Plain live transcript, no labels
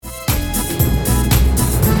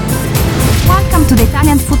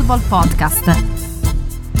Football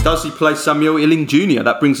Podcast. Does he play Samuel Iling-Junior?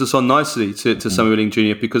 That brings us on nicely to Samuel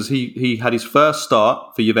Iling-Junior, because he had his first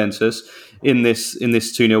start for Juventus in this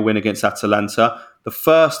 2-0 win against Atalanta. The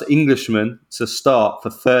first Englishman to start for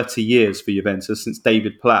 30 years for Juventus since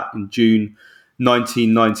David Platt in June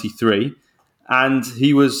 1993. And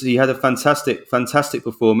he had a fantastic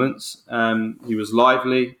performance. He was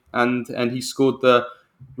lively and he scored the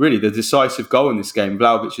decisive goal in this game.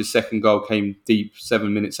 Vlahovic's second goal came deep 8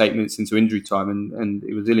 minutes into injury time, and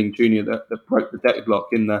it was Iling-Junior that broke the deadlock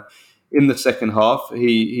in the second half.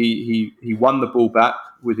 He won the ball back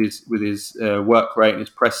with his work rate and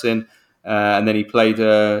his pressing, and then he played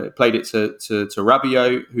it to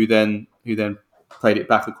Rabiot, who then played it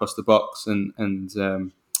back across the box, and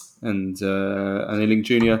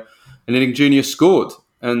Iling-Junior scored.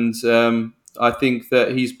 And I think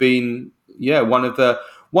that he's been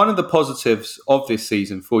one of the positives of this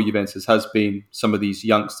season for Juventus has been some of these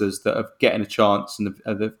youngsters that are getting a chance and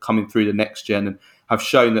are coming through the next gen and have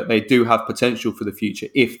shown that they do have potential for the future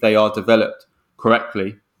if they are developed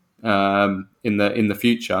correctly in the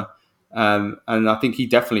future. And I think he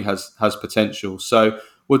definitely has potential. So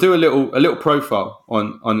we'll do a little profile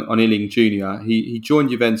on Iling-Junior. He joined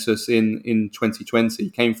Juventus in 2020. He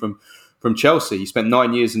came from Chelsea. He spent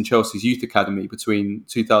 9 years in Chelsea's youth academy between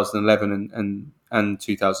 2011 and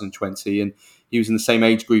 2020, and he was in the same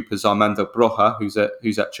age group as Armando Broja, who's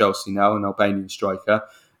at Chelsea now, an Albanian striker.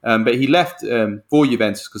 But he left for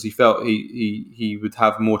Juventus because he felt he would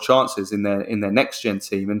have more chances in their next gen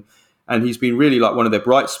team, and he's been really like one of their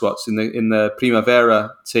bright spots in the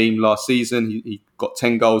Primavera team last season. He got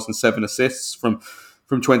 10 goals and 7 assists from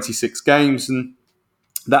 26 games, and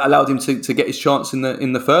that allowed him to get his chance in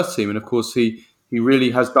the first team. And of course, he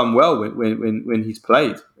really has done well when he's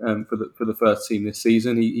played for the first team this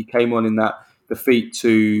season. He came on in that defeat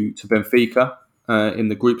to Benfica in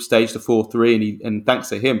the group stage, the 4-3, and thanks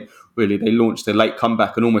to him, really, they launched a late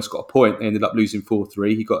comeback and almost got a point. They ended up losing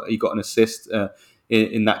 4-3. He got an assist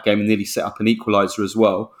in that game and nearly set up an equaliser as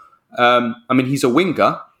well. I mean, he's a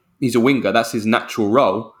winger. That's his natural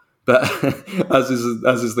role. But as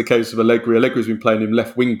is the case of Allegri's been playing him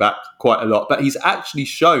left wing back quite a lot. But he's actually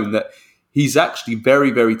shown that he's actually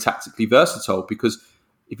very, very tactically versatile, because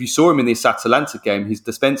if you saw him in this Atalanta game, his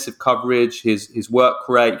defensive coverage, his work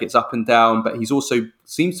rate gets up and down, but he's also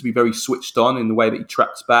seems to be very switched on in the way that he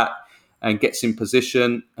tracks back and gets in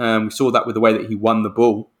position. We saw that with the way that he won the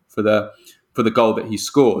ball for the goal that he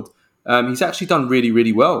scored. He's actually done really,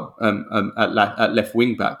 really well at left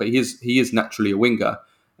wing back, but he is naturally a winger.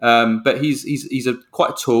 But he's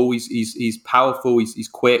quite tall. He's powerful. He's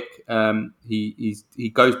quick.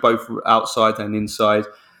 He goes both outside and inside,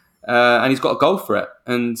 and he's got a goal threat.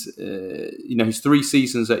 And his 3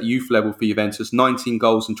 seasons at youth level for Juventus, 19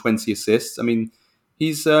 goals and 20 assists. I mean,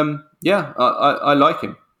 he's I like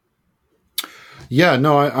him. Yeah,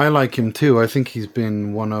 no, I like him too. I think he's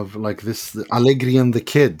been one of this Allegri and the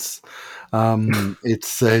kids.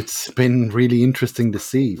 It's been really interesting to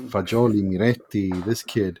see Fagioli, Miretti, this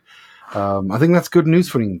kid. I think that's good news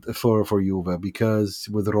for Juve, because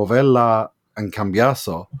with Rovella and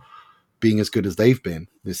Cambiaso being as good as they've been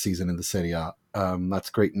this season in the Serie A, that's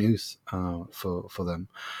great news for them.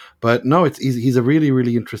 But no, he's a really,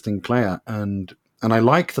 really interesting player, and I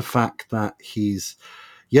like the fact that he's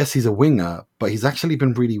a winger, but he's actually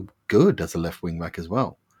been really good as a left wing back as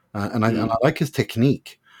well, and I like his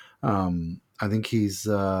technique. I think he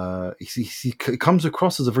comes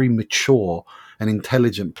across as a very mature and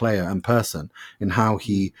intelligent player and person in how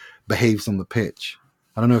he behaves on the pitch.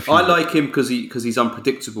 I don't know if I like him because he's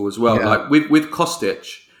unpredictable as well. Yeah. Like with Kostic,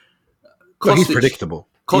 he's predictable.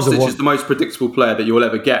 Kostic is the most predictable player that you'll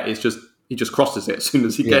ever get. It's just he just crosses it as soon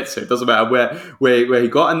as he gets it. It doesn't matter where he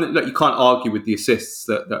got. And look, you can't argue with the assists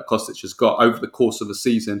that Kostic has got over the course of the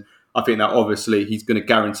season. I think that obviously he's going to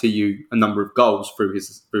guarantee you a number of goals through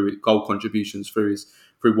his goal contributions, through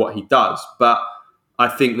what he does. But I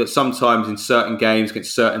think that sometimes in certain games,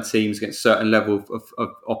 against certain teams, against certain level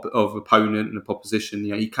of opponent and of opposition,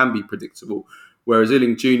 he can be predictable. Whereas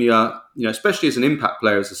Iling-Junior, especially as an impact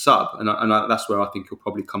player, as a sub, and that's where I think he'll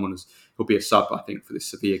probably come on he'll be a sub, I think, for this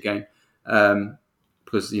Sevilla game,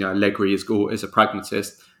 because Allegri is a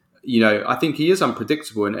pragmatist. I think he is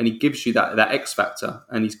unpredictable, and he gives you that X factor.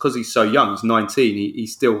 And because he's so young, he's 19, he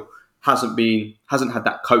still hasn't had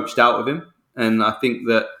that coached out of him. And I think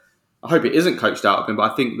that, I hope it isn't coached out of him,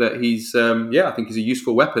 but I think that he's I think he's a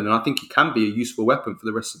useful weapon, and I think he can be a useful weapon for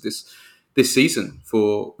the rest of this season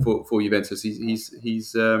for Juventus.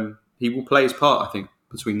 He will play his part, I think,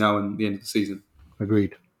 between now and the end of the season.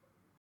 Agreed.